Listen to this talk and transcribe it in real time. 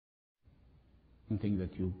something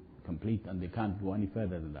that you complete and they can't go any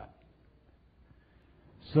further than that.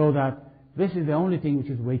 So that this is the only thing which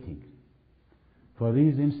is waiting for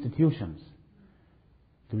these institutions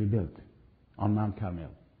to be built on Mount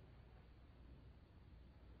Carmel.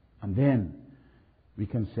 And then we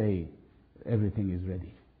can say everything is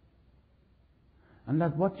ready. And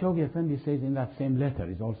that what Shoghi Effendi says in that same letter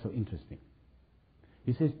is also interesting.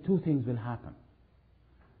 He says two things will happen.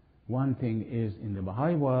 One thing is in the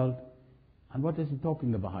Baha'i world, and what does he talk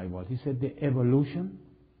in the Baha'i world? He said the evolution.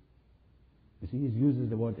 You see, he uses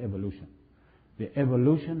the word evolution. The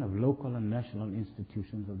evolution of local and national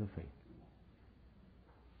institutions of the faith.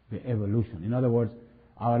 The evolution. In other words,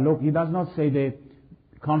 he does not say the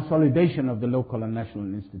consolidation of the local and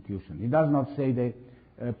national institution. He does not say the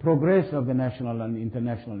progress of the national and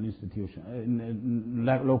international institution,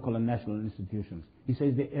 local and national institutions. He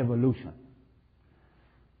says the evolution.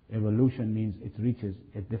 Evolution means it reaches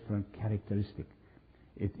a different characteristic.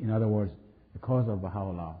 In other words, the cause of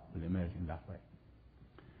Baha'u'llah will emerge in that way.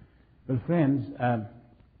 Well, friends,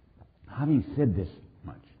 having said this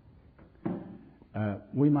much,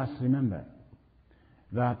 we must remember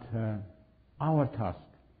that our task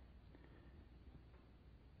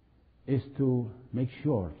is to make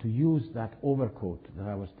sure to use that overcoat that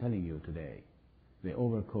I was telling you today, the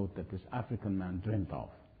overcoat that this African man dreamt of,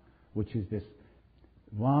 which is this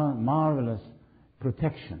marvelous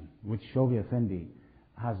protection which Shoghi Effendi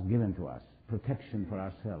has given to us, protection for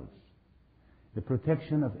ourselves. The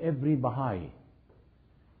protection of every Baha'i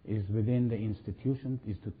is within the institution,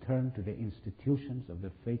 is to turn to the institutions of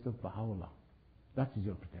the faith of Baha'u'llah. That is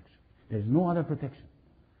your protection. There is no other protection.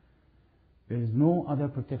 There is no other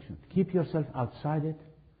protection. Keep yourself outside it.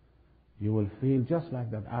 You will feel just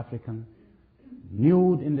like that African,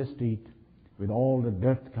 nude in the street, with all the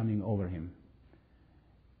dirt coming over him.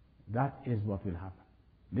 That is what will happen.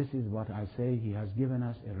 This is what I say. He has given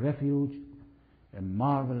us a refuge, a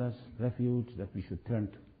marvelous refuge that we should turn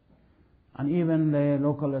to. And even the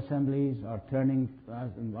local assemblies are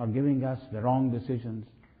giving us the wrong decisions.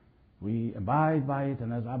 We abide by it,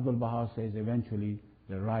 and as Abdul Baha says, eventually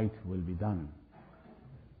the right will be done.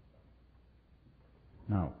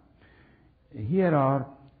 Now, here are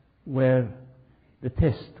where the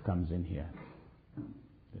test comes in here.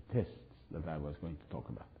 The tests that I was going to talk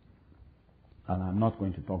about. And I'm not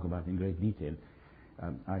going to talk about in great detail.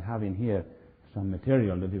 I have in here some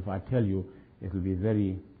material that if I tell you, it will be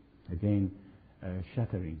very, again,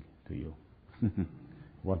 shattering to you.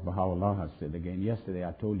 What Baha'u'llah has said. Again, yesterday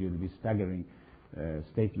I told you the staggering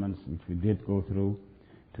statements which we did go through.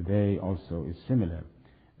 Today also is similar.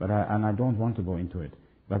 But I don't want to go into it.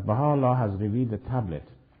 But Baha'u'llah has revealed the tablet.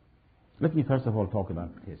 Let me first of all talk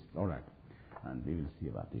about tests. All right. And we will see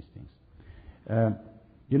about these things.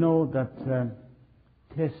 You know that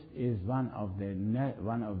test is one of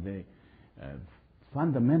the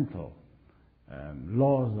fundamental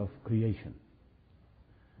laws of creation,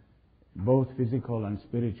 both physical and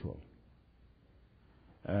spiritual.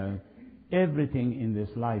 Everything in this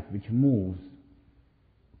life which moves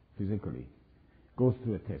physically goes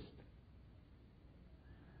through a test.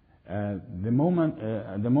 The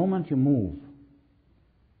moment you move,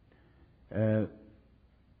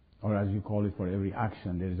 or as you call it, for every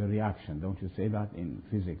action there is a reaction. Don't you say that in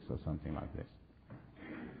physics or something like this?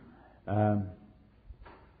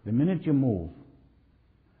 The minute you move,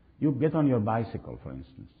 you get on your bicycle, for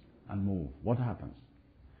instance, and move. What happens?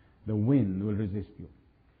 The wind will resist you.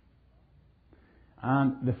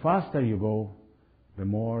 And the faster you go, the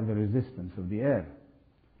more the resistance of the air.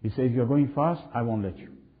 He says, you're going fast, I won't let you.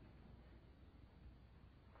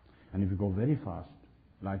 And if you go very fast,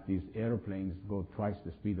 like these aeroplanes go twice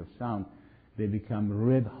the speed of sound, they become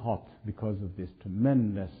red hot because of this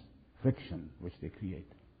tremendous friction which they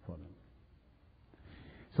create for them.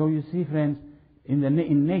 So you see, friends, in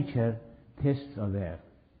nature, tests are there.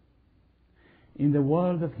 In the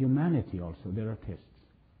world of humanity also, there are tests.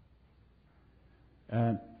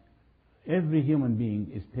 Every human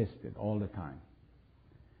being is tested all the time.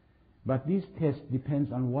 But these tests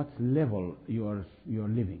depends on what level you are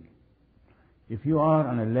living. If you are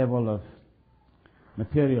on a level of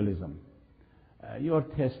materialism, your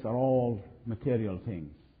tests are all material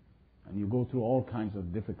things. And you go through all kinds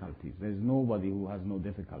of difficulties. There is nobody who has no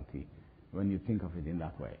difficulty when you think of it in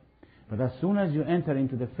that way. But as soon as you enter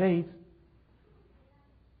into the faith,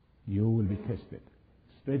 you will be tested.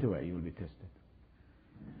 Straight away you will be tested.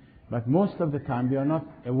 But most of the time we are not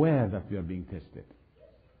aware that we are being tested.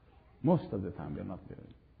 Most of the time we are not aware.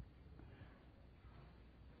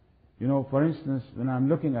 You know, for instance, when I'm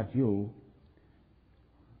looking at you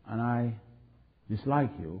and I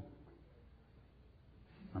dislike you,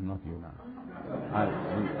 I'm not you now.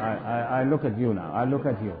 I look at you now. I look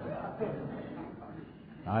at you.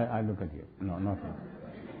 I look at you. No, not you.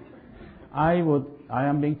 I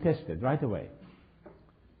am being tested right away.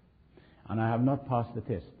 And I have not passed the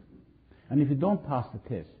test. And if you don't pass the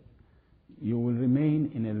test, you will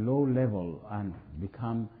remain in a low level and you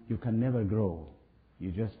can never grow.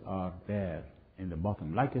 You just are there in the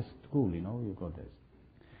bottom, like a school, you go this.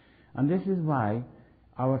 And this is why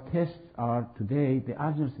our tests are today, the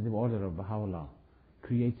administrative order of Baha'u'llah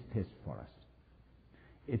creates tests for us.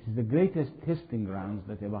 It is the greatest testing grounds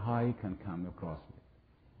that a Baha'i can come across with.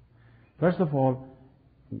 First of all,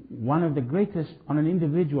 one of the greatest, on an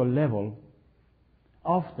individual level,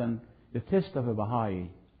 often the test of a Baha'i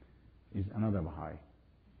is another Baha'i.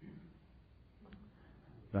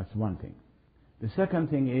 That's one thing. The second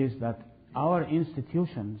thing is that our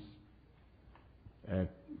institutions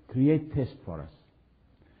create tests for us.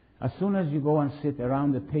 As soon as you go and sit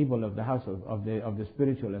around the table of the house of the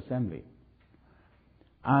spiritual assembly,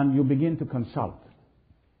 and you begin to consult,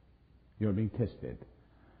 you're being tested.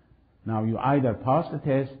 Now you either pass the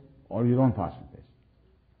test or you don't pass the test.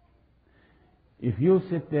 If you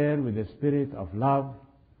sit there with a spirit of love,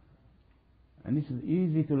 and it's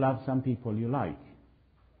easy to love some people you like,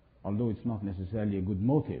 although it's not necessarily a good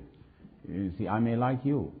motive. You see, I may like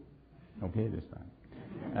you, okay, this time.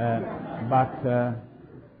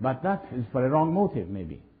 But that is for a wrong motive,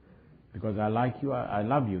 maybe. Because I like you, I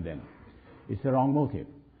love you then. It's a wrong motive.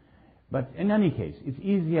 But in any case, it's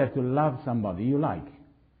easier to love somebody you like.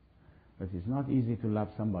 But it's not easy to love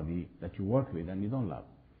somebody that you work with and you don't love.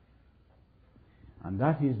 And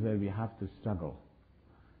that is where we have to struggle,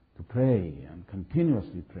 to pray and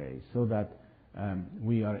continuously pray, so that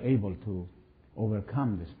we are able to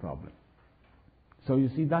overcome this problem. So you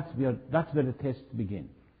see, that's where the tests begin.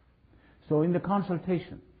 So in the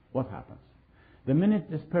consultation, what happens? The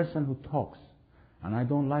minute this person who talks, and I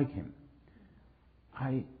don't like him,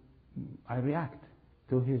 I react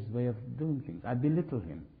to his way of doing things. I belittle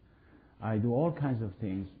him. I do all kinds of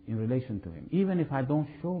things in relation to him. Even if I don't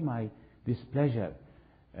show my displeasure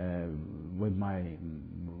with my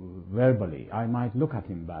verbally, I might look at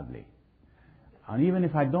him badly. And even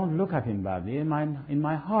if I don't look at him badly, in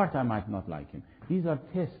my heart I might not like him. These are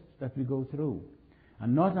tests that we go through.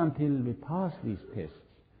 And not until we pass these tests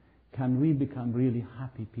can we become really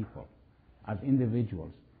happy people as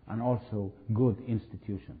individuals and also good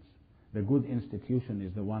institutions. The good institution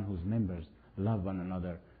is the one whose members love one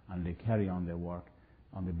another and they carry on their work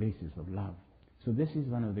on the basis of love. So this is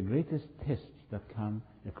one of the greatest tests that come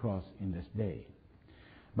across in this day.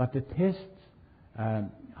 But the tests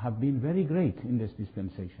have been very great in this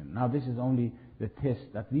dispensation. Now this is only the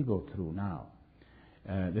test that we go through now.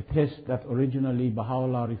 The test that originally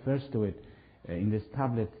Baha'u'llah refers to it in this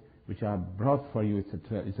tablet which I brought for you,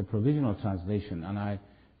 it's a provisional translation, and I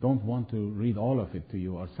don't want to read all of it to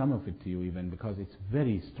you or some of it to you even, because it's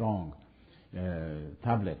very strong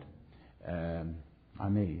tablet. I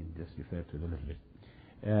may just refer to it a little bit.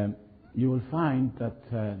 You will find that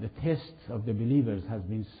the tests of the believers has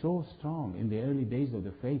been so strong in the early days of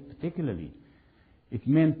the faith particularly. It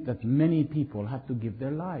meant that many people had to give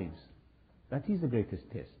their lives. That is the greatest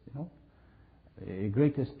test, The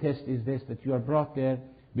greatest test is this, that you are brought there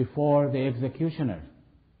before the executioner.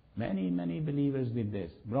 Many, many believers did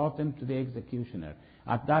this, brought them to the executioner.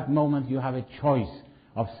 At that moment you have a choice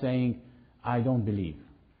of saying, I don't believe,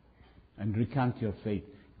 and recant your faith.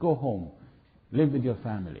 Go home, live with your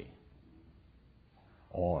family.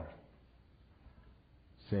 Or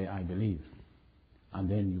say, I believe, and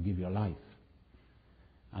then you give your life.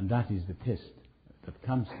 And that is the test that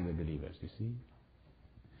comes to the believers, you see.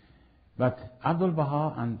 But Abdul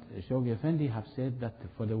Baha and Shoghi Effendi have said that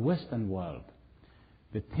for the Western world,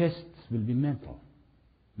 the tests will be mental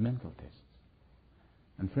tests.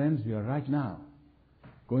 And friends, we are right now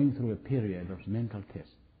going through a period of mental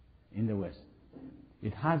tests in the West.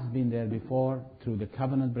 It has been there before through the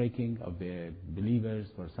covenant breaking of the believers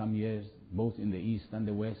for some years, both in the East and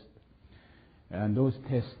the West. And those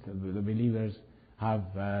tests, the believers have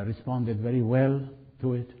responded very well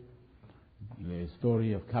to it, the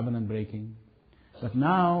story of covenant breaking. But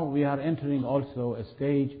now we are entering also a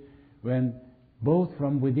stage when both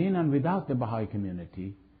from within and without the Baha'i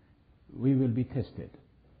community, we will be tested.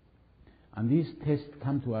 And these tests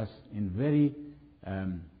come to us in very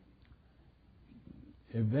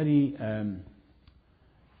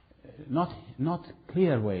not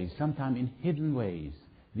clear ways, sometimes in hidden ways.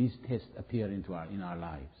 These tests appear in our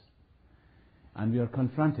lives. And we are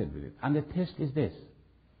confronted with it. And the test is this.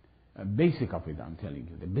 A basic of it, I'm telling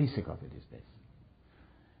you, the basic of it is this.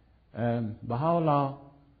 Baha'u'llah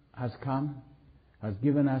has come has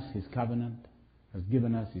given us His covenant, has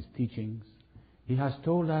given us His teachings. He has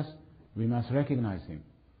told us we must recognize Him.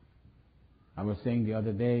 I was saying the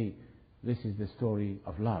other day, this is the story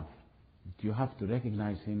of love. You have to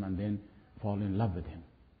recognize Him and then fall in love with Him.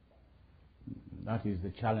 That is the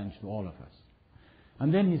challenge to all of us.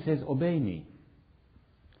 And then He says, obey me.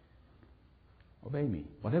 Obey me.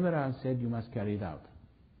 Whatever I have said, you must carry it out.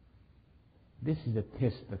 This is the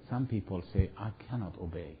test that some people say, I cannot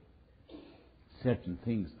obey. Certain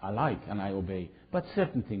things I like and I obey, but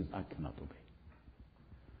certain things I cannot obey.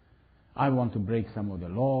 I want to break some of the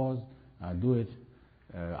laws, I do it.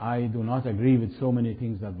 I do not agree with so many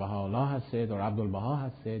things that Baha'u'llah has said or Abdul Baha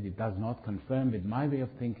has said. It does not confirm with my way of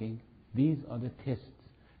thinking. These are the tests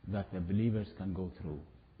that the believers can go through.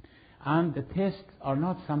 And the tests are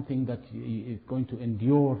not something that is going to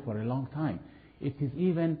endure for a long time. It is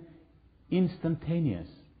even instantaneous.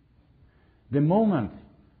 The moment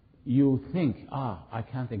you think, I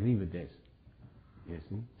can't agree with this, you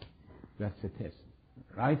see, that's a test.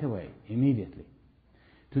 Right away, immediately.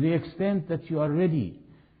 To the extent that you are ready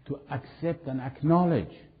to accept and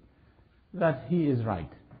acknowledge that He is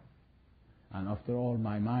right. And after all,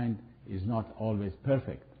 my mind is not always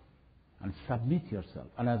perfect. And submit yourself.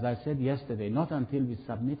 And as I said yesterday, not until we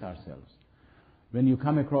submit ourselves. When you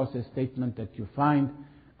come across a statement that you find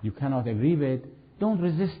you cannot agree with, don't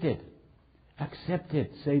resist it. Accept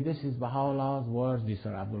it. Say, this is Baha'u'llah's words, these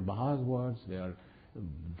are Abdul Baha's words, they are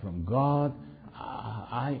from God.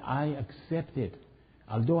 I accept it,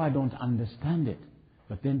 although I don't understand it.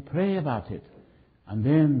 But then pray about it. And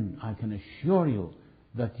then I can assure you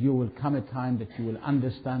that you will come a time that you will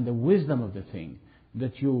understand the wisdom of the thing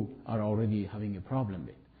that you are already having a problem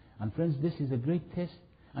with. And friends, this is a great test,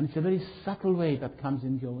 and it's a very subtle way that comes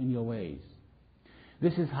in your ways.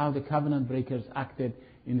 This is how the covenant breakers acted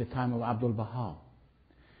in the time of Abdul Baha.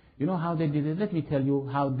 You know how they did it? Let me tell you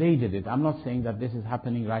how they did it. I'm not saying that this is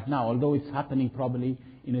happening right now, although it's happening probably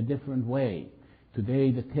in a different way.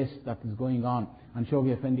 Today, the test that is going on, and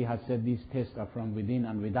Shoghi Effendi has said these tests are from within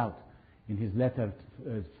and without. In his letter,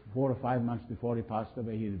 4 or 5 months before he passed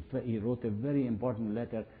away, he wrote a very important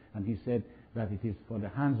letter, and he said that it is for the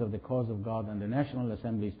hands of the cause of God and the National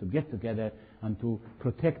Assemblies to get together and to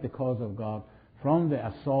protect the cause of God from the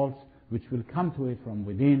assaults which will come to it from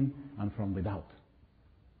within and from without.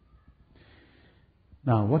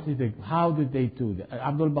 Now, how did they do that?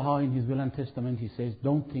 Abdul Baha, in his Will and Testament, he says,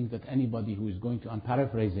 don't think that anybody who is going to, I'm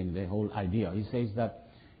paraphrasing the whole idea, he says that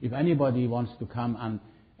if anybody wants to come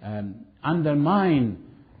and undermine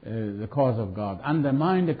the cause of God,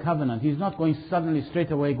 undermine the covenant, he's not going suddenly straight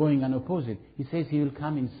away going and oppose it. He says he will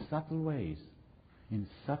come in subtle ways. In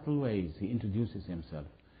subtle ways he introduces himself.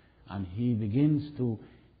 And he begins to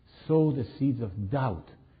sow the seeds of doubt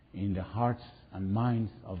in the hearts and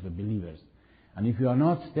minds of the believers. And if you are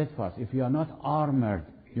not steadfast, if you are not armored,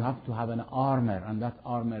 you have to have an armor, and that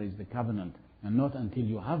armor is the covenant. And not until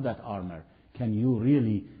you have that armor can you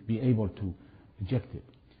really be able to reject it.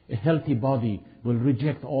 A healthy body will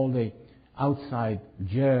reject all the outside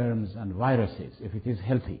germs and viruses if it is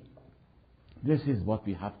healthy. This is what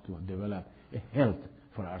we have to develop, a health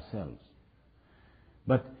for ourselves.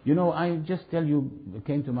 But, you know, I just tell you, it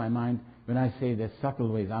came to my mind when I say the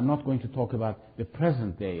subtle ways. I'm not going to talk about the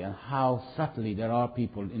present day and how subtly there are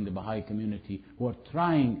people in the Baha'i community who are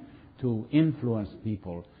trying to influence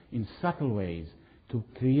people in subtle ways to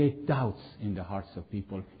create doubts in the hearts of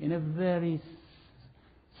people in a very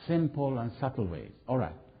simple and subtle ways. All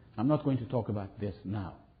right, I'm not going to talk about this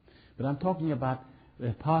now. But I'm talking about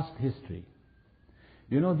the past history.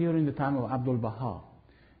 You know, during the time of Abdul Baha,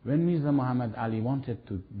 when Mirza Muhammad Ali wanted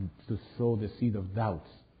to sow the seed of doubts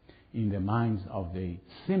in the minds of the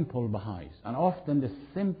simple Baha'is, and often the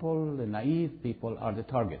simple, the naive people are the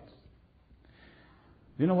targets.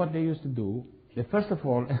 You know what they used to do? They first of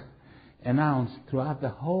all announced throughout the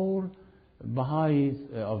whole Baha'is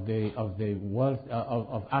of the world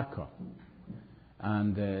of Accra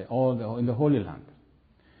and in the Holy Land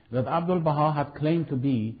that Abdul Baha had claimed to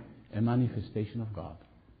be a manifestation of God.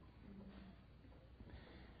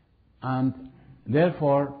 And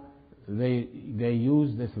therefore, they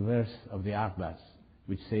use this verse of the Abbas,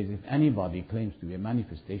 which says, if anybody claims to be a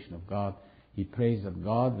manifestation of God, he prays that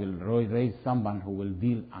God will raise someone who will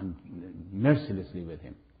deal mercilessly with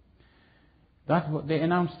him. That's what they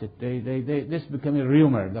announced it. This became a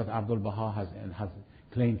rumor that Abdul Baha has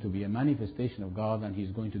claimed to be a manifestation of God, and he's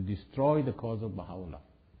going to destroy the cause of Baha'u'llah.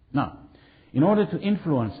 Now, in order to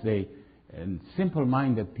influence the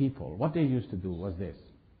simple-minded people, what they used to do was this.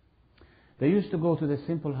 They used to go to the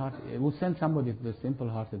simple-hearted, would send somebody to the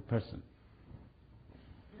simple-hearted person.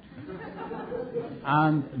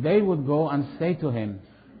 And they would go and say to him,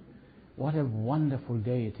 what a wonderful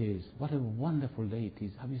day it is. What a wonderful day it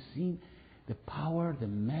is. Have you seen the power, the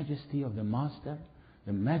majesty of the Master,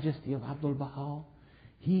 the majesty of Abdul Baha?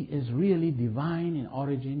 He is really divine in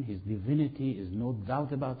origin. His divinity is no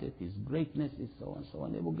doubt about it. His greatness is so and so.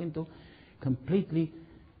 And they were going to completely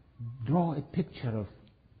draw a picture of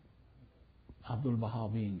Abdul Baha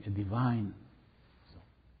being a divine.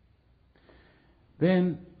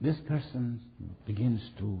 Then this person begins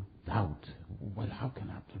to doubt. Well, how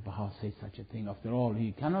can Abdul Baha say such a thing? After all,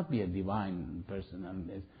 he cannot be a divine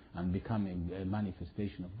person and become a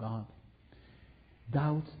manifestation of God.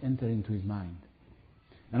 Doubts enter into his mind.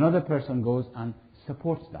 Another person goes and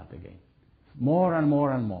supports that again. More and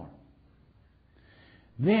more and more.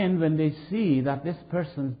 Then when they see that this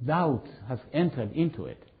person's doubt has entered into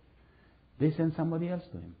it, they send somebody else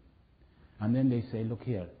to him. And then they say, look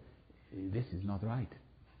here, this is not right.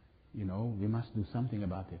 You know, we must do something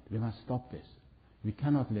about it. We must stop this. We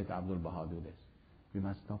cannot let Abdul Baha do this. We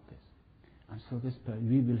must stop this. And so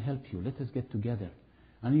we will help you. Let us get together.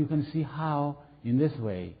 And you can see how, in this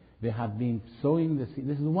way, they have been sowing the seed.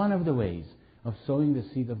 This is one of the ways of sowing the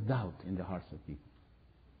seed of doubt in the hearts of people.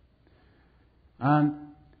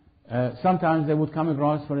 And sometimes they would come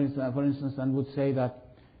across, for instance, and would say that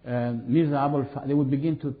they would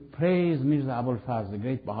begin to praise Mirza Abul Faz, the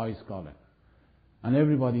great Baha'i scholar. And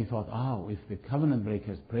everybody thought, oh, if the covenant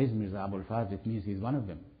breakers praise Mirza Abul Faz, it means he's one of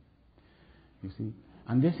them. You see?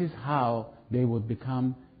 And this is how they would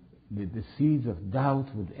become, the seeds of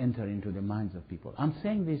doubt would enter into the minds of people. I'm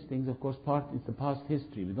saying these things, of course, it's the past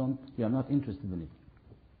history. We are not interested in it.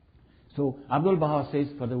 So Abdul Baha says,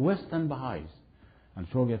 for the Western Baha'is, and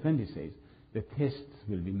Shoghi Effendi says, the tests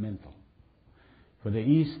will be mental. For the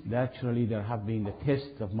East, naturally, there have been the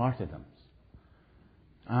tests of martyrdoms.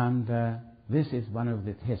 And this is one of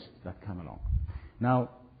the tests that come along. Now,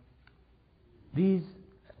 these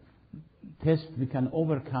tests we can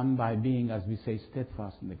overcome by being, as we say,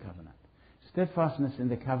 steadfast in the covenant. Steadfastness in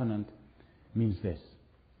the covenant means this.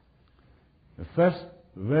 The first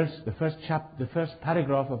verse, the first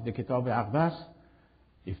paragraph of the Kitab al-Aqdas,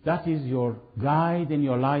 if that is your guide in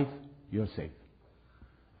your life, you're safe.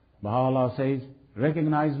 Baha'u'llah says,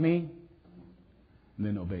 recognize me,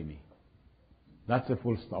 then obey me. That's a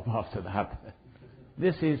full stop after that.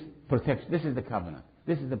 This is protection. This is the covenant.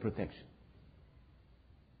 This is the protection.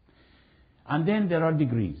 And then there are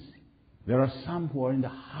degrees. There are some who are in the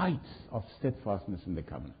heights of steadfastness in the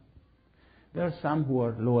covenant. There are some who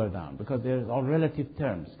are lower down, because there is all relative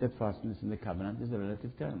terms. Steadfastness in the covenant is a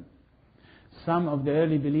relative term. Some of the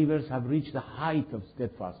early believers have reached the height of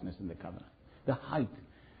steadfastness in the covenant. The height,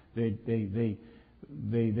 the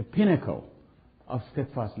pinnacle of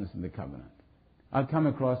steadfastness in the covenant. I'll come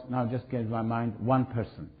across, now just get in my mind, one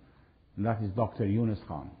person, and that is Dr. Yunus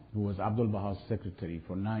Khan, who was Abdul Baha's secretary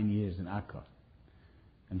for 9 years in Accra.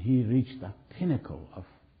 And he reached that pinnacle of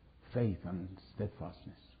faith and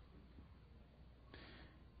steadfastness.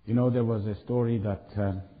 You know, there was a story that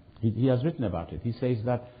he has written about it. He says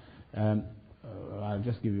that, I'll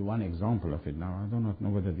just give you one example of it now. I do not know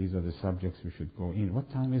whether these are the subjects we should go in.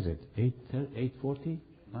 What time is it? 8:40?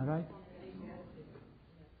 Am I right?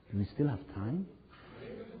 Do we still have time?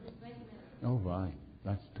 Oh, right.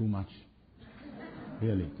 That's too much.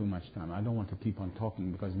 Really, too much time. I don't want to keep on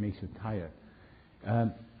talking because it makes you tired.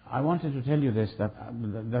 I wanted to tell you this, that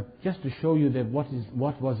just to show you that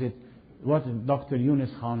what Dr. Yunus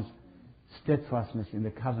Khan's steadfastness in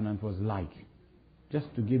the covenant was like.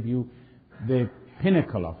 Just to give you the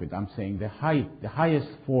pinnacle of it, I'm saying, the highest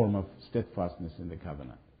form of steadfastness in the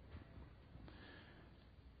covenant.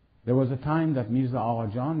 There was a time that Mirza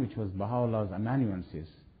Agha Jan, which was Baha'u'llah's amanuensis,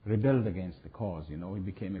 rebelled against the cause. You know, he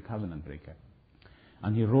became a covenant breaker.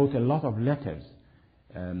 And he wrote a lot of letters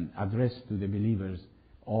addressed to the believers,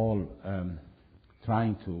 all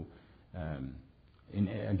trying to,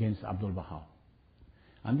 against Abdul Baha.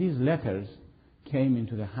 And these letters came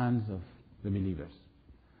into the hands of the believers.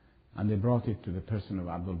 And they brought it to the person of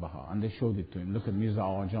Abdul Baha. And they showed it to him. Look at Mirza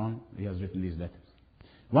Agha Jan, he has written these letters.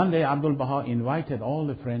 One day Abdul Baha invited all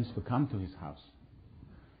the friends to come to his house.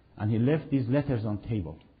 And he left these letters on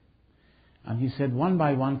table. And he said, one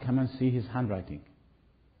by one, come and see his handwriting.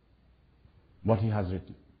 What he has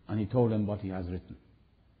written. And he told them what he has written.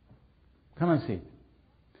 Come and see it.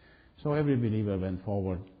 So every believer went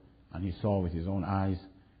forward and he saw with his own eyes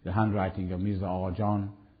the handwriting of Mirza Agha Jan,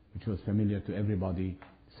 which was familiar to everybody,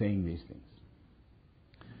 saying these things.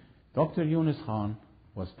 Dr. Yunus Khan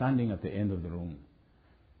was standing at the end of the room.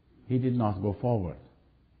 He did not go forward.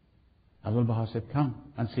 Abdul Baha said, come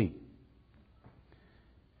and see.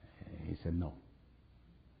 He said, no.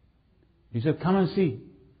 He said, come and see,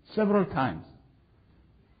 several times.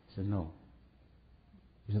 He said, no.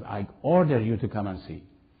 He said, I order you to come and see.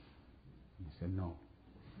 He said, no.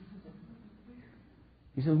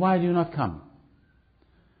 He said, why do you not come?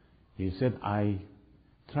 He said, I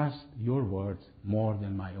trust your words more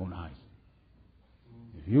than my own eyes.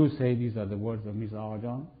 If you say these are the words of Mirza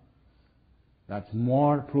Agha, that's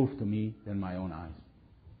more proof to me than my own eyes.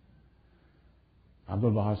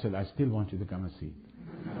 Abdul Baha said, I still want you to come and see.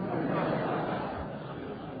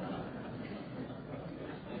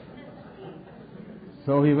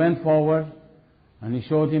 So he went forward and he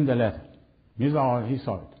showed him the letter. Mirza Agha, he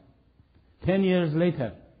saw it. 10 years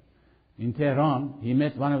later, in Tehran, he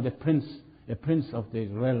met one of a prince of the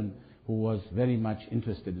realm who was very much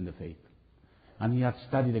interested in the faith. And he had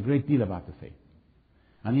studied a great deal about the faith.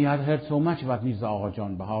 And he had heard so much about Mirza Agha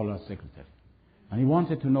Jan, Baha'u'llah's secretary. And he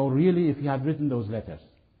wanted to know really if he had written those letters.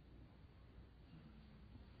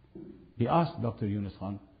 He asked Dr. Yunus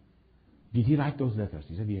Khan, did he write those letters?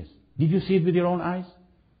 He said, yes. Did you see it with your own eyes?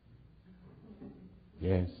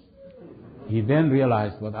 Yes. He then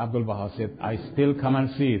realized what Abdul Baha said, I still come and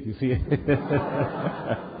see it, you see.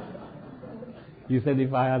 He said,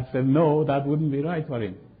 if I had said no, that wouldn't be right for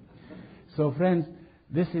him. So friends,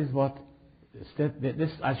 this is what,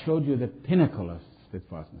 I showed you the pinnacle of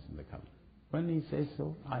steadfastness in the Covenant. When he says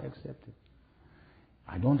so, I accept it.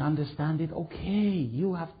 I don't understand it, okay,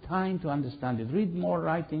 you have time to understand it. Read more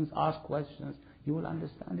writings, ask questions, you will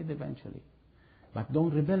understand it eventually. But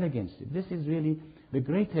don't rebel against it. This is really the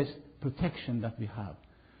greatest protection that we have,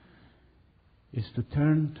 is to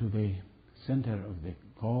turn to the center of the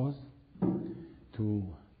cause, to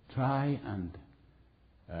try and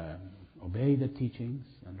obey the teachings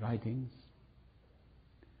and writings,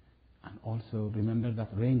 and also remember that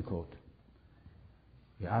raincoat,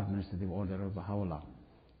 the administrative order of Baha'u'llah,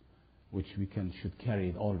 which we should carry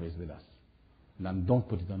it always with us. And don't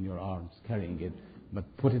put it on your arms, carrying it,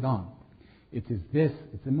 but put it on. It's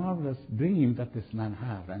a marvelous dream that this man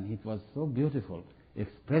had, and it was so beautiful,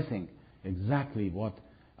 expressing exactly what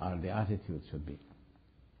the attitude should be.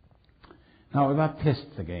 Now about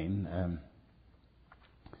tests again,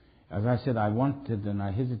 as I said, I wanted and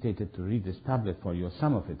I hesitated to read this tablet for you.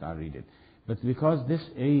 Some of it I'll read it. But because this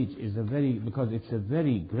age is because it's a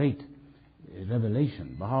very great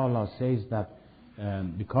revelation, Baha'u'llah says that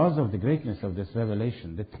because of the greatness of this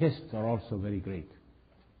revelation, the tests are also very great.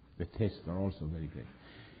 The tests are also very great.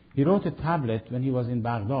 He wrote a tablet when he was in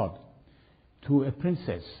Baghdad to a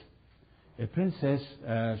princess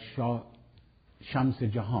Shams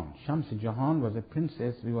Jahan. Shams Jahan was a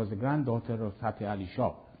princess, she was the granddaughter of Fateh Ali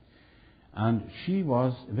Shah. And she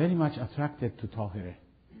was very much attracted to Tahireh.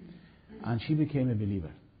 And she became a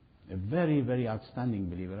believer, a very, very outstanding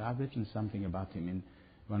believer. I've written something about him in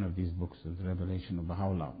one of these books, The Revelation of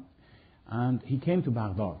Baha'u'llah. And he came to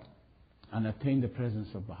Baghdad and attained the presence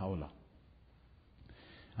of Baha'u'llah.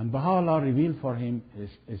 And Baha'u'llah revealed for him,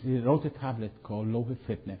 he wrote a tablet called Lawh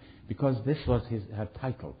Fitna, because this was her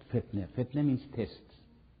title, Fitna. Fitna means tests.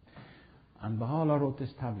 And Baha'u'llah wrote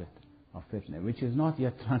this tablet of Fitna, which is not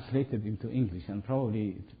yet translated into English, and probably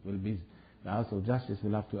it will be, the House of Justice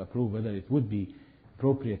will have to approve whether it would be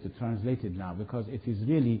appropriate to translate it now, because it is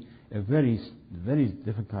really a very, very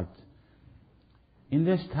difficult. In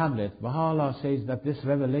this tablet, Baha'u'llah says that this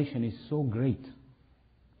revelation is so great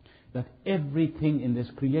that everything in this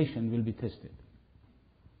creation will be tested.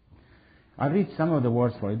 I'll read some of the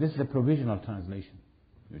words for it. This is a provisional translation,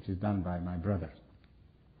 which is done by my brother,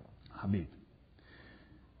 Habib.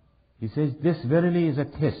 He says, this verily is a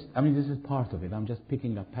test. This is part of it. I'm just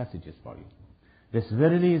picking up passages for you. This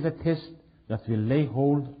verily is a test that will lay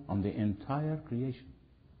hold on the entire creation,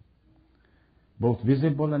 both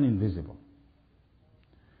visible and invisible.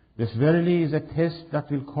 This verily is a test that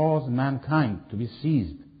will cause mankind to be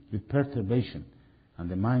seized with perturbation, and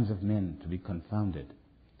the minds of men to be confounded,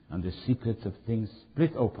 and the secrets of things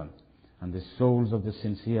split open, and the souls of the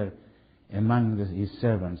sincere among his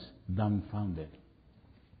servants dumbfounded.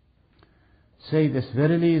 Say, this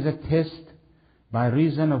verily is a test by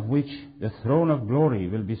reason of which the throne of glory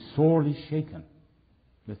will be sorely shaken.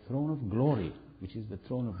 The throne of glory, which is the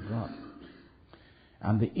throne of God.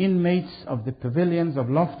 And the inmates of the pavilions of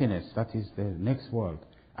loftiness, that is the next world,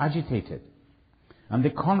 agitated. And the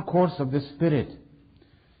concourse of the Spirit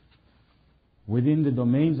within the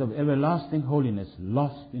domains of everlasting holiness,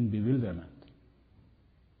 lost in bewilderment.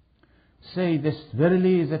 Say, this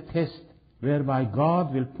verily is a test whereby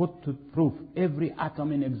God will put to proof every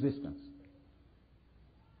atom in existence.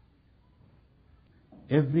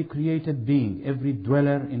 Every created being, every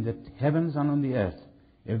dweller in the heavens and on the earth,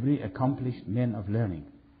 every accomplished man of learning.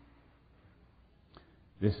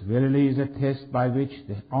 This verily is a test by which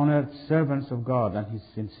the honored servants of God and His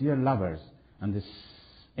sincere lovers and the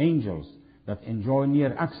angels that enjoy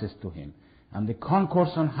near access to Him and the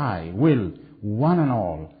concourse on high will, one and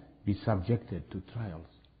all, be subjected to trials.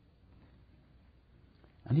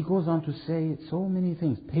 And he goes on to say so many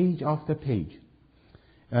things, page after page.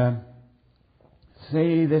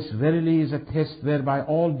 Say this verily is a test whereby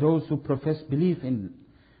all those who profess belief in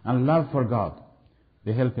and love for God,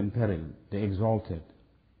 the help in peril, the exalted,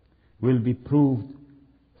 will be proved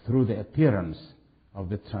through the appearance of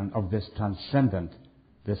this transcendent,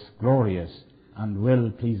 this glorious and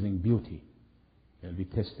well-pleasing beauty. They'll be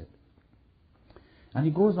tested. And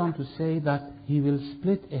he goes on to say that he will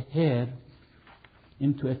split a hair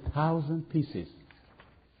into 1,000 pieces.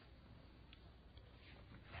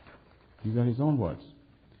 These are his own words.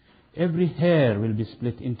 Every hair will be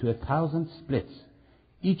split into 1,000 splits,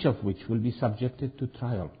 each of which will be subjected to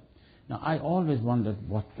trial. Now, I always wondered,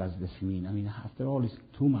 what does this mean? I mean, after all, it's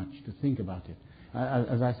too much to think about it.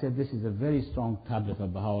 As I said, this is a very strong tablet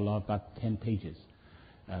of Baha'u'llah, about 10 pages,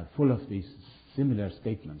 full of these similar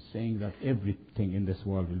statements, saying that everything in this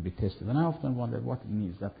world will be tested. And I often wondered what it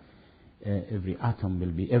means that every atom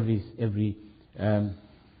will be,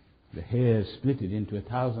 the hair split it into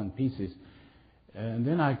 1,000 pieces. And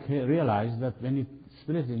then I realized that when you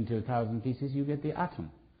split it into 1,000 pieces, you get the atom.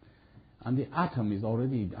 And the atom is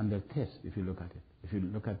already under test, if you look at it. If you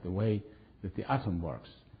look at the way that the atom works,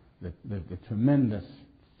 the tremendous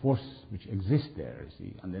force which exists there, you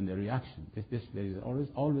see, and then the reaction. There is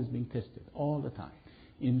always being tested, all the time.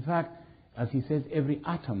 In fact, as he says, every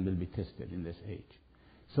atom will be tested in this age.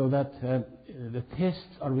 So that the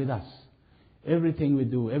tests are with us. Everything we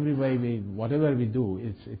do, whatever we do,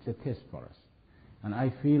 it's a test for us. And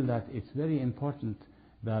I feel that it's very important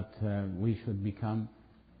that we should become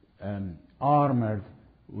armored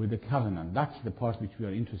with the covenant. That's the part which we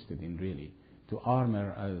are interested in, really, to arm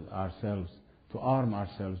ourselves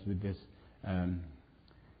with this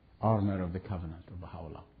armor of the covenant of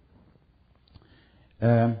Baha'u'llah.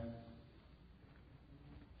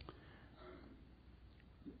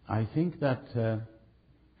 I think that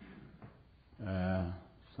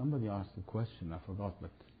somebody asked a question, I forgot,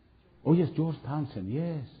 but oh yes, George Townsend,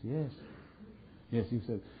 yes, you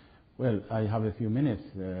said, well, I have a few minutes,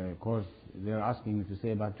 of course, they're asking me to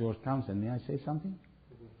say about George Townsend. May I say something?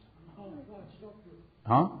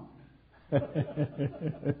 Huh?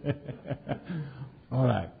 All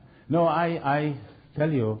right. No, I tell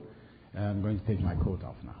you, I'm going to take my coat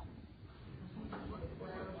off now.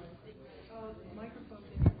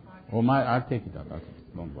 Oh, I'll take it off.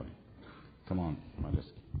 Don't worry. Come on, my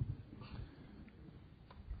list.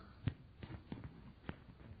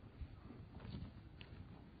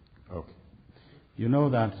 Okay. You know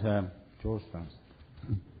that George Townsend.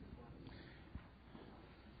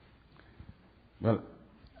 Well,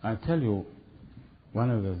 I'll tell you one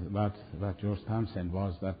of the about George Townsend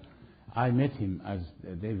was that I met him, as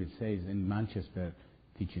David says, in Manchester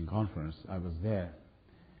teaching conference. I was there,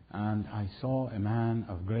 and I saw a man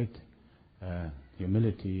of great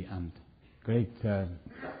humility and great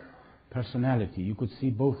personality. You could see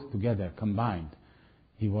both together combined.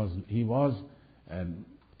 He was.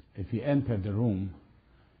 If he entered the room,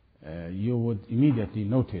 you would immediately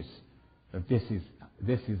notice that this is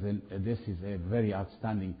a very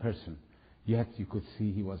outstanding person. Yet you could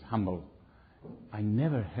see he was humble. I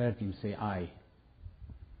never heard him say I.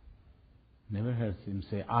 Never heard him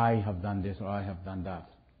say I have done this or I have done that,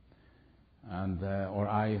 and or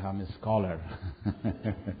I am a scholar.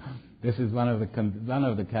 This is one of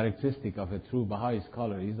the characteristics of a true Baha'i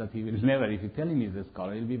scholar is that he will never, if you tell him he's a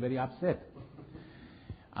scholar, he'll be very upset.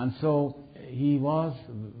 And so he was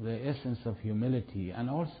the essence of humility, and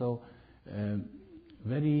also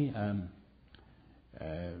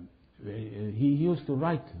he used to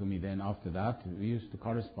write to me then after that. We used to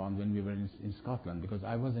correspond when we were in Scotland, because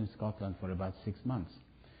I was in Scotland for about 6 months.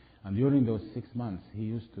 And during those 6 months, he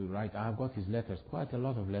used to write. I have got his letters, quite a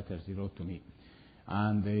lot of letters he wrote to me.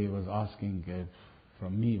 And he was asking,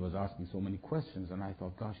 from me, was asking so many questions. And I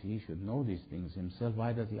thought, gosh, he should know these things himself.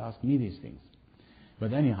 Why does he ask me these things?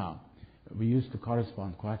 But anyhow, we used to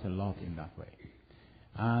correspond quite a lot in that way.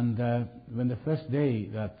 And when the first day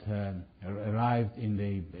that arrived in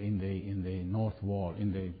the North Wall,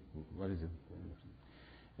 the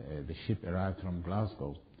ship arrived from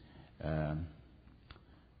Glasgow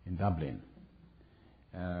in Dublin.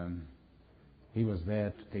 He was there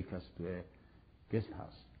to take us to a guest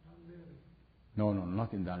house. No,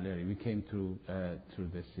 not in Dunleary. We came through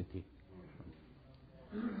the city.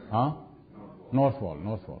 Huh? North Wall,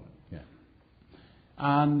 yeah.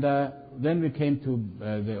 And then we came to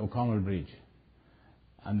the O'Connell Bridge.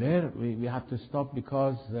 And there we had to stop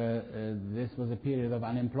because this was a period of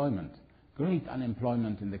unemployment, great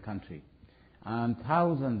unemployment in the country. And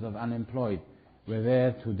thousands of unemployed were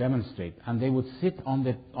there to demonstrate. And they would sit on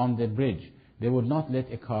the bridge. They would not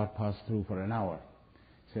let a car pass through for an hour,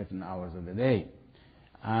 certain hours of the day.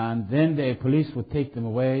 And then the police would take them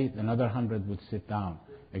away, another 100 would sit down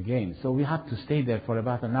again. So we had to stay there for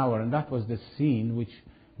about an hour, and that was the scene which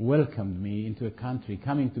welcomed me into a country,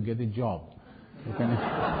 coming to get a job.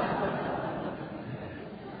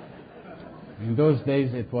 In those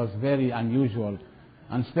days it was very unusual,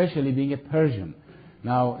 and especially being a Persian.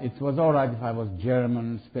 Now, it was all right if I was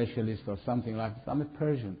German specialist or something like that. I'm a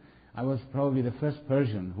Persian. I was probably the first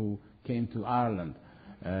Persian who came to Ireland.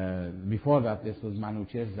 Before that, this was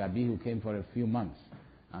Taherzadeh, who came for a few months,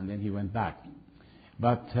 and then he went back.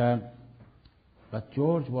 But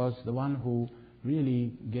George was the one who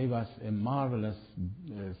really gave us a marvelous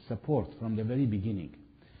support from the very beginning.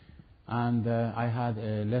 And I had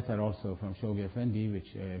a letter also from Shoghi Effendi,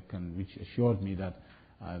 which assured me that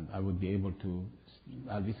I would be able to,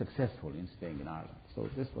 I'll be successful in staying in Ireland. So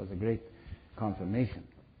this was a great confirmation,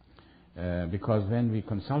 because when we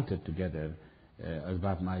consulted together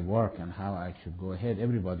about my work and how I should go ahead,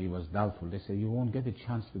 everybody was doubtful. They said, you won't get a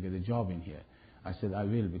chance to get a job in here. I said, I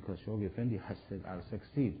will, because Shoghi Effendi has said I'll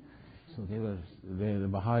succeed. So the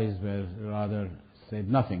Baha'is were rather said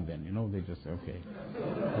nothing then, they just said, okay,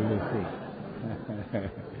 we will see.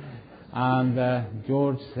 And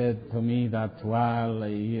George said to me that, well,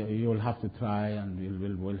 you'll have to try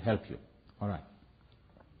and we'll help you. All right.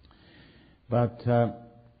 But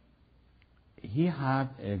he had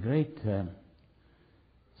a great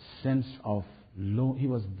sense of, he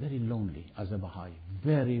was very lonely as a Baha'i,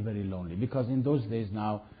 very, very lonely. Because in those days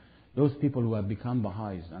now, those people who have become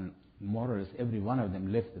Baha'is, and more or less every one of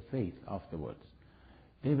them left the faith afterwards,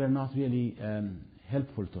 they were not really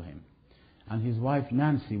helpful to him. And his wife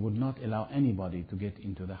Nancy would not allow anybody to get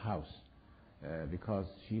into the house because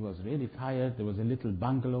she was really tired. There was a little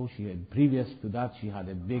bungalow. Previous to that, she had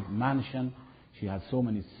a big mansion. She had so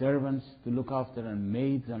many servants to look after, and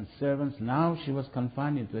maids and servants. Now she was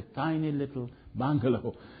confined into a tiny little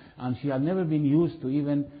bungalow, and she had never been used to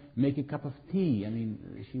even make a cup of tea. I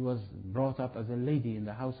mean, she was brought up as a lady in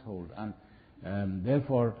the household, and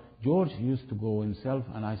therefore George used to go himself,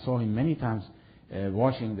 and I saw him many times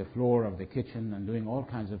washing the floor of the kitchen and doing all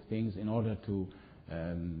kinds of things in order to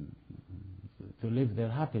live there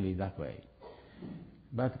happily that way.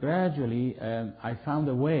 But gradually, I found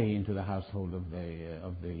a way into the household of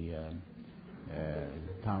the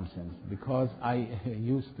Townsends, because I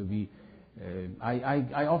used to be.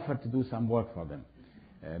 I offered to do some work for them.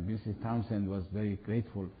 Mrs. Townsend was very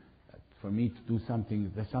grateful for me to do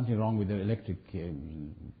something. There's something wrong with the electric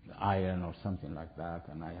iron or something like that,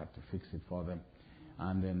 and I had to fix it for them.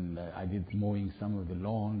 And then I did mowing some of the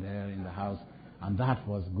lawn there in the house. And that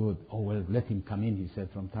was good. Oh, well, let him come in, he said,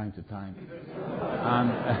 from time to time.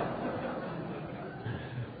 And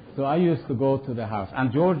so I used to go to the house.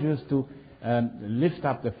 And George used to lift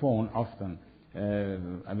up the phone often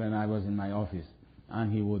when I was in my office.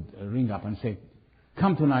 And he would ring up and say,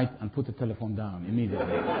 come tonight, and put the telephone down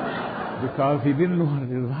immediately. Because he didn't want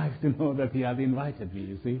his wife to know that he had invited me,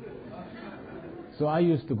 you see. So I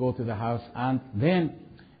used to go to the house, and then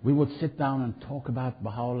we would sit down and talk about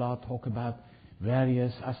Baha'u'llah, talk about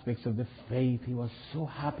various aspects of the faith. He was so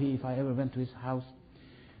happy if I ever went to his house.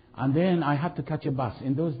 And then I had to catch a bus.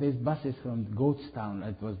 In those days, buses from Goatstown,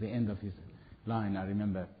 it was the end of his line, I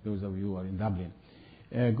remember, those of you who are in Dublin.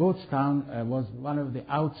 Goatstown was one of the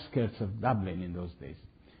outskirts of Dublin in those days.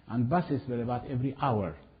 And buses were about every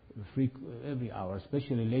hour,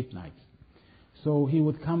 especially late nights. So he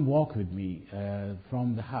would come walk with me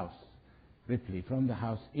from the house, Ripley, from the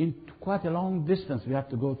house, in quite a long distance. We had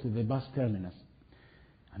to go to the bus terminus.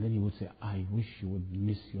 And then he would say, I wish you would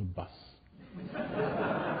miss your bus.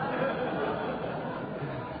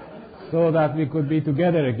 So that we could be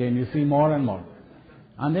together again, you see, more and more.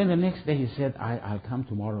 And then the next day he said, I'll come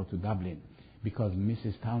tomorrow to Dublin because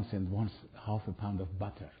Mrs. Townsend wants half a pound of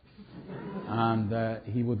butter. And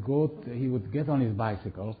he would get on his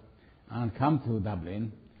bicycle and come to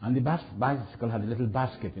Dublin. And the bicycle had a little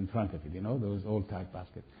basket in front of it, those old type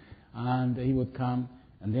baskets. And he would come,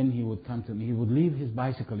 and then he would come to me. He would leave his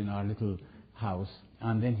bicycle in our little house,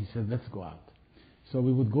 and then he said, let's go out. So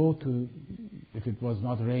we would go to, if it was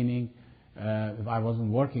not raining, if I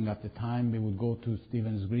wasn't working at the time, we would go to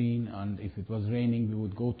Stephen's Green, and if it was raining, we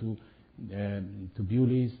would go to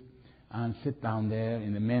Bewley's and sit down there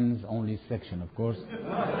in the men's only section, of course.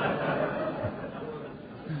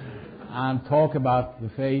 and talk about the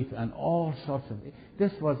faith and all sorts of...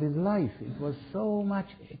 This was his life. It was so much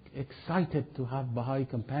excited to have Baha'i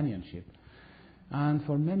companionship. And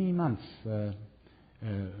for many months it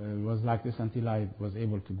was like this until I was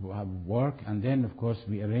able to go have work. And then, of course,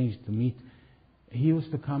 we arranged to meet. He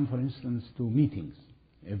used to come, for instance, to meetings.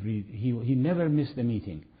 He never missed a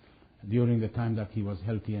meeting during the time that he was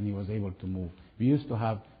healthy and he was able to move. We used to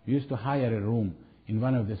hire a room in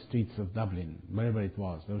one of the streets of Dublin, wherever it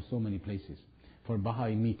was. There were so many places for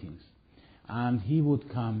Baha'i meetings. And he would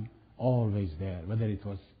come always there, whether it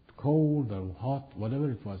was cold or hot, whatever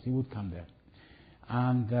it was, he would come there.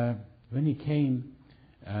 And when he came,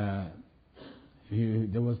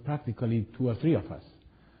 there was practically 2 or 3 of us.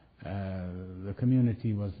 The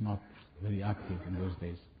community was not very active in those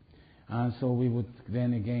days. And so we would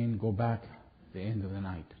then again go back at the end of the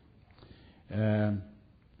night.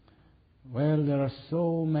 Well, there are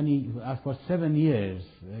so many. For 7 years,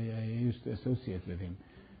 I used to associate with him,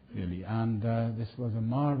 really. And this was a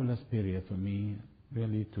marvelous period for me,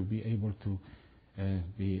 really, to be able to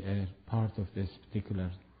be a part of this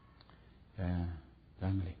particular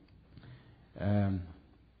family.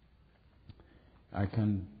 I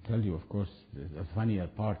can tell you, of course, a funnier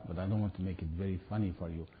part, but I don't want to make it very funny for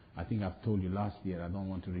you. I think I've told you last year. I don't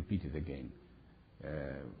want to repeat it again.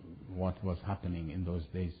 What was happening in those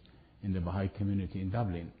days in the Baha'i community in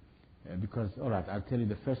Dublin. Because, all right, I'll tell you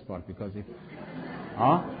the first part, because if...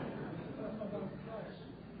 Huh?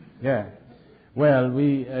 Yeah. Well,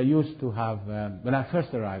 we used to have... when I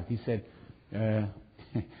first arrived, he said, 2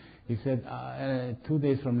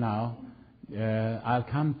 days from now, I'll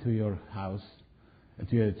come to your house,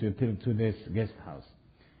 to this guest house,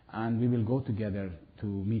 and we will go together to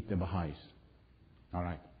meet the Baha'is. All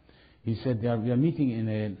right. He said, we are meeting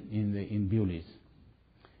in Bewley's.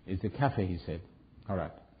 It's a cafe, he said. All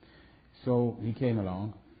right. So he came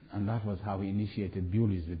along, and that was how he initiated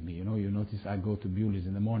Bewley's with me. You know, you notice I go to Bewley's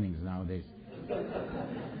in the mornings nowadays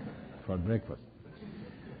for breakfast.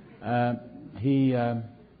 He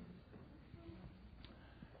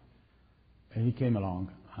came along,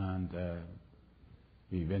 and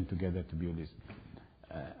we went together to Bewley's.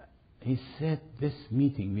 He said, this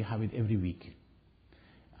meeting, we have it every week.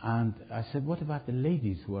 And I said, what about the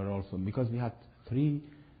ladies who are also... Because we had three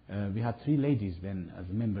ladies then as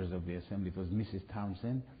members of the assembly. It was Mrs.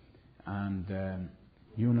 Townsend and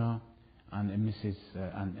Una and Mrs.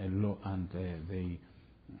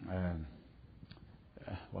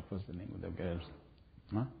 What was the name of the girls?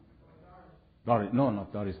 Huh? Doris. No,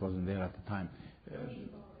 not Doris wasn't there at the time.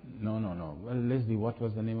 No. Well, Leslie, what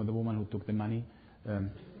was the name of the woman who took the money?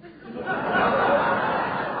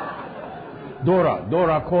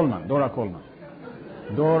 Dora Coleman. Dora Coleman.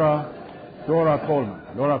 Dora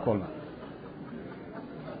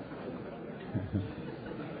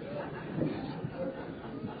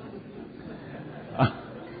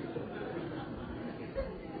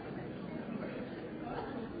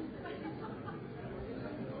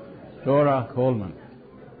Coleman.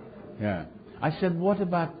 Yeah. I said, what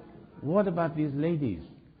about these ladies?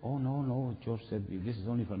 Oh, no, George said, this is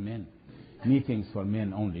only for men. Meetings for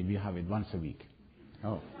men only. We have it once a week.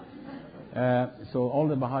 Oh. So all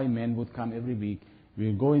the Baha'i men would come every week. We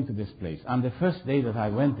would go into this place. And the first day that I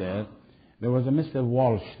went there was a Mr.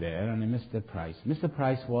 Walsh there and a Mr. Price. Mr.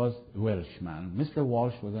 Price was a Welshman. Mr.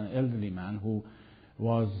 Walsh was an elderly man who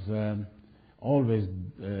was always,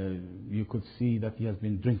 you could see that he has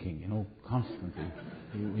been drinking, constantly.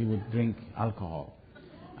 He would drink alcohol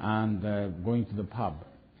and going to the pub.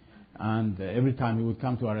 And every time he would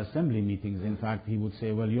come to our assembly meetings, in fact, he would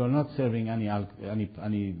say, well, you are not serving any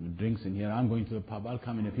drinks in here. I'm going to the pub. I'll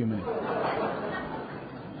come in a few minutes.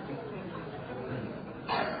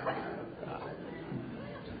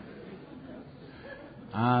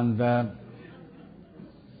 And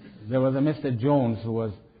there was a Mr. Jones who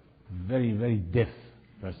was very, very deaf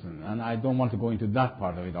person. And I don't want to go into that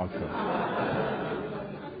part of it also.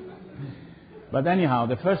 But anyhow,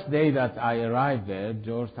 the first day that I arrived there,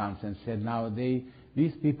 George Townsend said, now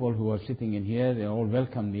these people who are sitting in here, they all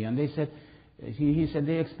welcomed me, and they said, he said,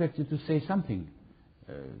 they expect you to say something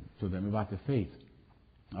to them about the faith.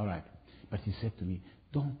 All right. But he said to me,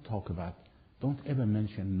 don't ever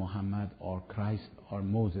mention Muhammad or Christ or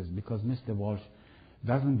Moses, because Mr. Walsh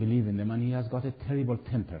doesn't believe in them, and he has got a terrible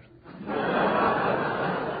temper.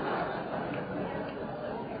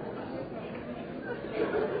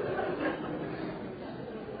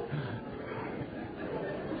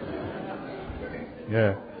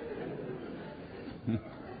 Yeah.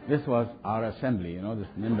 This was our assembly, this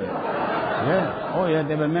member. Yeah. Oh, yeah,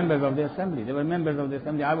 they were members of the assembly. I was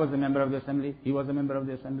a member of the assembly. He was a member of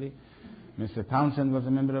the assembly. Mr. Townsend was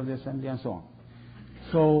a member of the assembly, and so on.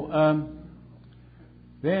 So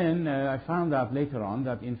then I found out later on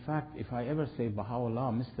that, in fact, if I ever say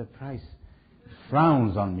Baha'u'llah, Mr. Price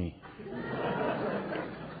frowns on me.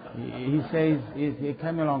 He says, he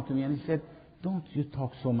came along to me and he said, don't you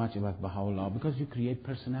talk so much about Baha'u'llah because you create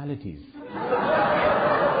personalities.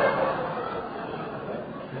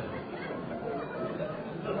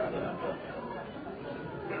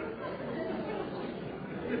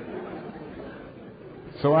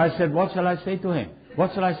 So I said, what shall I say to him?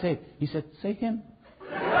 What shall I say? He said, say him.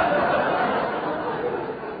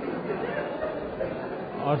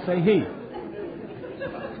 Or say he.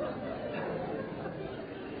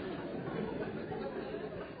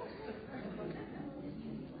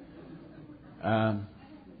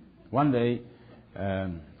 One day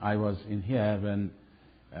I was in here when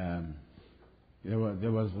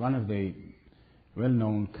there was one of the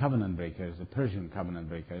well-known covenant breakers, a Persian covenant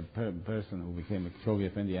breaker, a person who became a Shoghi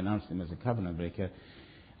Effendi, announced him as a covenant breaker,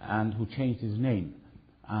 and who changed his name.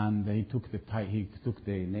 And he took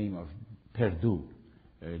the name of Perdue,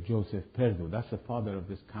 Joseph Perdue. That's the father of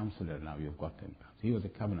this counselor now you've got him. He was a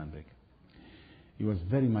covenant breaker. He was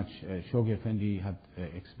very much, Shoghi Effendi had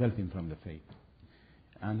expelled him from the faith.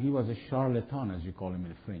 And he was a charlatan, as you call him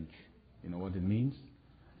in French. You know what it means?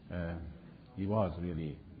 He was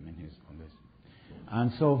really on this.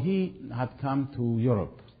 And so he had come to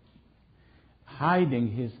Europe,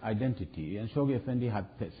 hiding his identity. And Shoghi Effendi had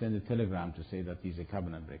sent a telegram to say that he's a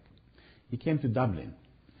covenant breaker. He came to Dublin.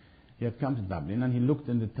 He had come to Dublin and he looked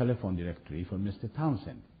in the telephone directory for Mr.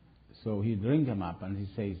 Townsend. So he'd ring him up and he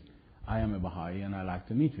says, I am a Baha'i and I'd like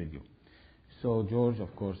to meet with you. So George,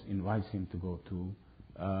 of course, invites him to go to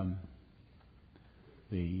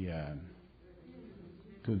the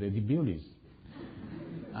Bewleys.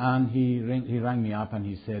 And he rang me up and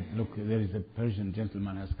he said, look, there is a Persian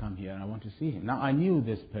gentleman has come here and I want to see him. Now I knew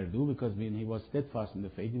this Perdue because when he was steadfast in the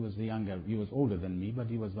faith, he was older than me, but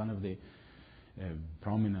he was one of the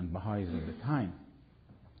prominent Baha'is of the time.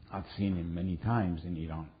 I'd seen him many times in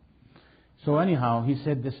Iran. So anyhow, he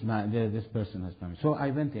said, this person has come. So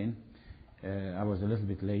I went in. I was a little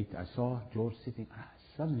bit late. I saw George sitting. I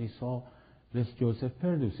suddenly saw this Joseph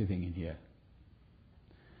Perdue sitting in here.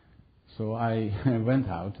 So I went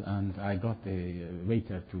out and I got a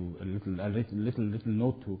waiter to a little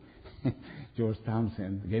note to George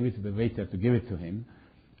Townsend. Gave it to the waiter to give it to him.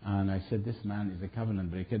 And I said, this man is a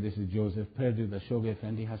covenant breaker. This is Joseph Perdue. The Shoghi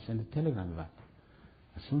Effendi has sent a telegram about.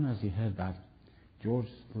 As soon as he heard that, George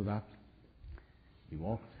stood up. He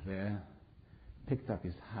walked there, picked up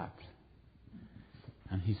his hat,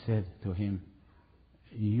 and he said to him,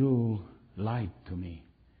 you lied to me.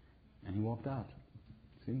 And he walked out.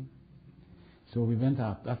 See? So we went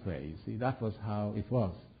out that way. You see, that was how it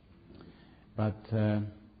was. But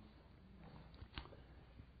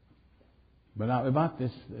now about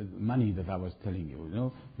this money that I was telling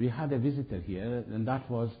you, we had a visitor here, and that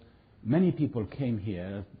was, many people came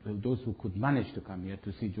here, those who could manage to come here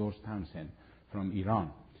to see George Townsend from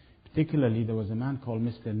Iran. Particularly, there was a man called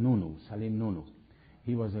Mr. Nunu, Salim Nunu.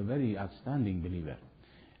 He was a very outstanding believer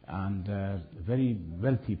and a very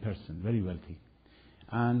wealthy person, very wealthy.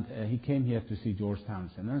 And he came here to see George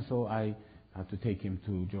Townsend, and so I had to take him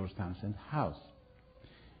to George Townsend's house.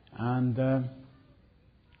 And the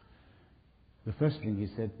first thing he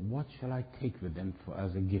said, what shall I take with them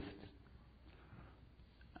as a gift?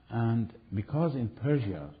 And because in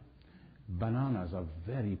Persia, bananas are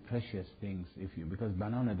very precious things, because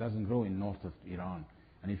banana doesn't grow in north of Iran.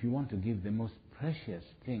 And if you want to give the most precious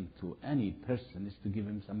thing to any person is to give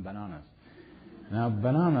him some bananas. Now,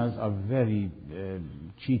 bananas are very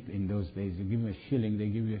cheap in those days. You give them a shilling, they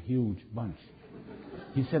give you a huge bunch.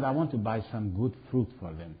 He said, I want to buy some good fruit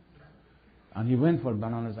for them. And he went for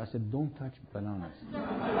bananas. I said, don't touch bananas.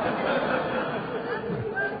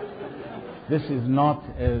 This is not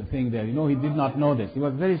a thing there. He did not know this. He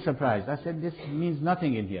was very surprised. I said, this means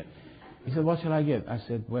nothing in here. He said, what shall I get? I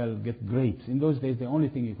said, well, get grapes. In those days, the only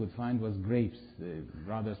thing you could find was grapes,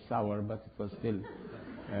 rather sour, but it was still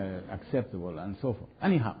acceptable, and so forth.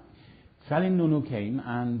 Anyhow, Salim Nunu came,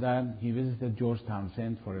 and he visited George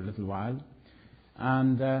Townsend for a little while.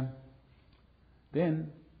 And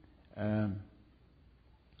then,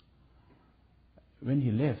 when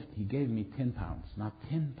he left, he gave me 10 pounds. Now,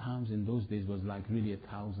 10 pounds in those days was like really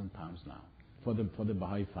 1,000 pounds now for the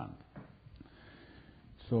Baha'i Fund.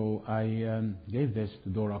 So I gave this to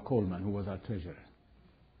Dora Coleman, who was our treasurer.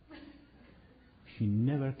 She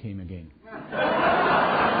never came again.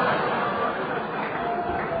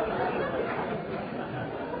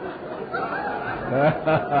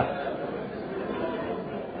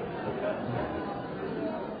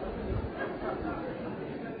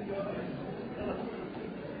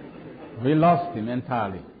 We lost him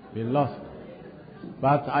entirely. We lost him.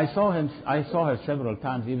 But I saw her several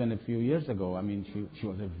times, even a few years ago. I mean, she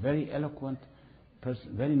was a very eloquent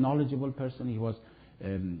person, very knowledgeable person. He was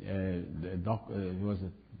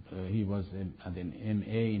he was at an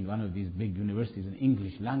MA in one of these big universities in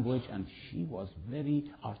English language, and she was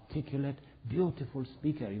very articulate, beautiful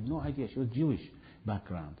speaker. You have no idea. She was Jewish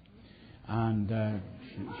background, and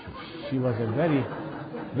she was a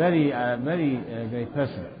very great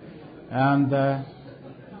person. And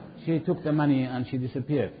she took the money and she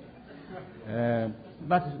disappeared.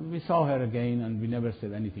 But we saw her again, and we never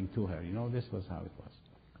said anything to her. You know, this was how it was.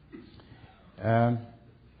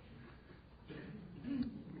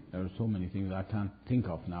 There are so many things I can't think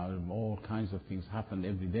of now. All kinds of things happened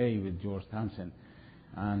every day with George Townsend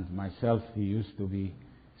and myself. He used to be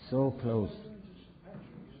so close.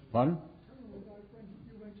 Pardon?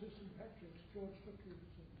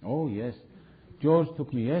 Oh, yes. George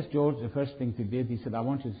took me. Yes, George, the first thing he did, he said, I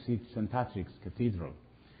want you to see St. Patrick's Cathedral,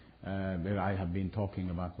 where I have been talking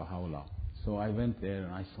about Baha'u'llah. So I went there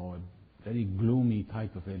and I saw a very gloomy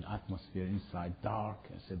type of an atmosphere inside, dark.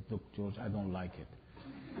 I said, look, George, I don't like it.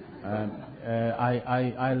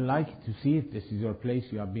 I like to see it. This is your place.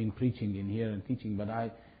 You have been preaching in here and teaching, but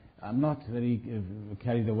I'm not very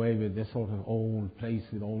carried away with this sort of old place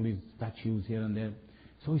with all these statues here and there.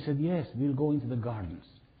 So he said, yes, we'll go into the gardens.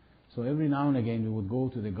 So every now and again we would go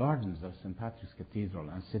to the gardens of St. Patrick's Cathedral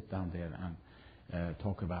and sit down there and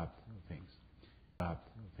talk about things.